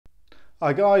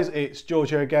Hi guys, it's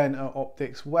George here again at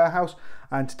Optics Warehouse,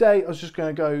 and today I was just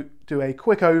going to go do a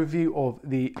quick overview of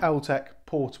the Elltech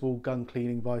portable gun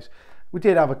cleaning vise. We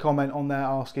did have a comment on there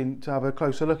asking to have a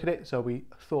closer look at it, so we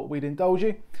thought we'd indulge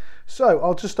you. So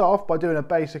I'll just start off by doing a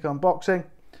basic unboxing.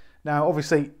 Now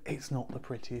obviously it's not the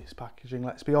prettiest packaging,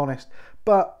 let's be honest,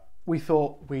 but we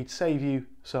thought we'd save you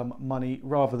some money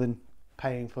rather than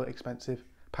paying for expensive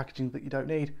packaging that you don't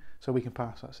need, so we can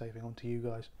pass that saving on to you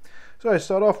guys. So to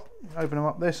start off, open them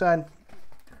up this end,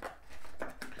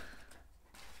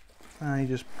 and he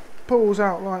just pulls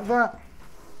out like that.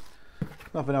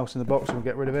 Nothing else in the box, so we'll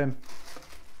get rid of him.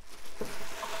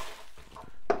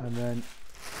 And then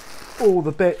all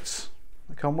the bits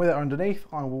that come with it are underneath.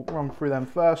 I will run through them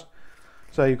first.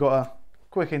 So you've got a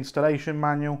quick installation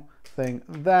manual thing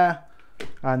there,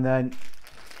 and then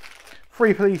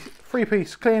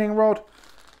three-piece cleaning rod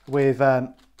with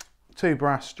two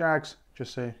brass jags,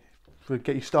 just to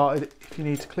get you started. If you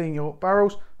need to clean your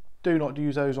barrels, do not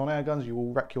use those on air guns, you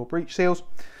will wreck your breech seals.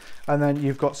 And then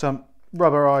you've got some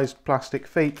rubberized plastic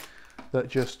feet that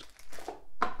just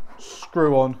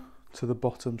screw on to the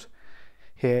bottoms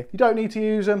here. You don't need to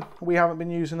use them, we haven't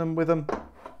been using them with them,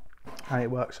 and it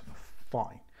works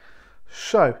fine.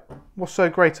 So what's so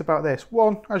great about this?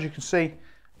 One, as you can see,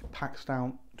 it packs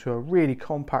down to a really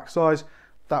compact size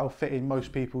that will fit in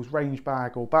most people's range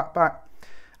bag or backpack.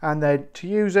 And then to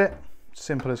use it,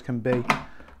 simple as can be,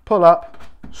 pull up,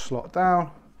 slot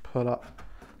down, pull up,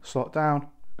 slot down,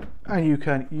 and you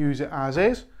can use it as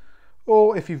is.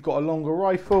 Or if you've got a longer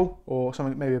rifle or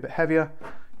something maybe a bit heavier,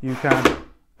 you can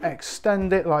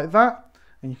extend it like that,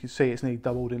 and you can see it's nearly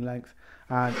doubled in length,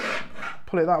 and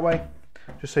pull it that way,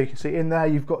 just so you can see in there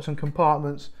you've got some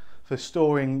compartments for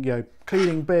storing, you know,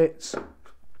 cleaning bits,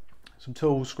 some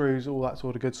tools, screws, all that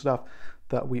sort of good stuff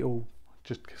that we all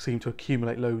just seem to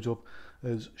accumulate loads of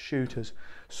as shooters.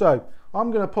 So I'm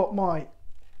going to put my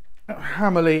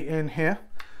Hammerly in here,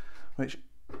 which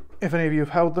if any of you have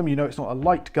held them, you know it's not a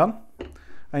light gun,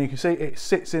 and you can see it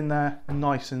sits in there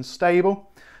nice and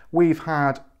stable. We've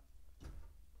had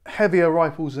heavier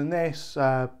rifles than this,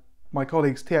 my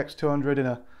colleague's TX200 in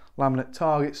a laminate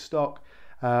target stock,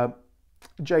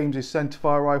 James's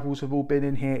centerfire rifles have all been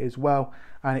in here as well,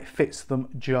 and it fits them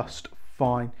just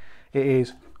fine. It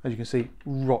is, as you can see,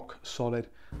 rock solid,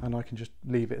 and I can just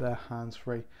leave it there hands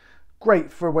free.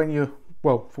 Great for when you,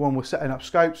 well, for when we're setting up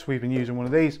scopes. We've been using one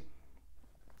of these,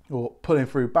 or pulling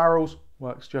through barrels,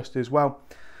 works just as well.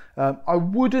 I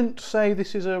wouldn't say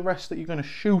this is a rest that you're going to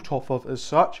shoot off of as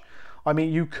such. I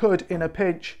mean, you could in a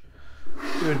pinch,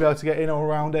 you would be able to get in or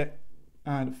around it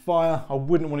and fire. I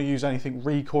wouldn't want to use anything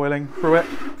recoiling through it,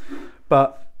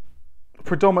 but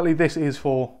predominantly this is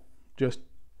for just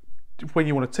when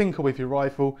you want to tinker with your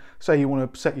rifle. Say you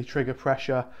want to set your trigger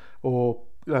pressure, or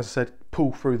as I said,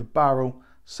 pull through the barrel,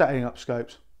 setting up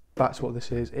scopes. That's what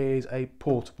this is. It is a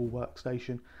portable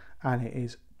workstation, and it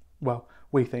is, well,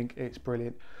 we think it's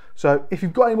brilliant. So if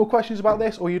you've got any more questions about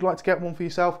this, or you'd like to get one for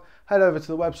yourself, head over to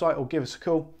the website or give us a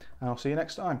call, and I'll see you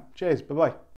next time. Cheers, bye bye.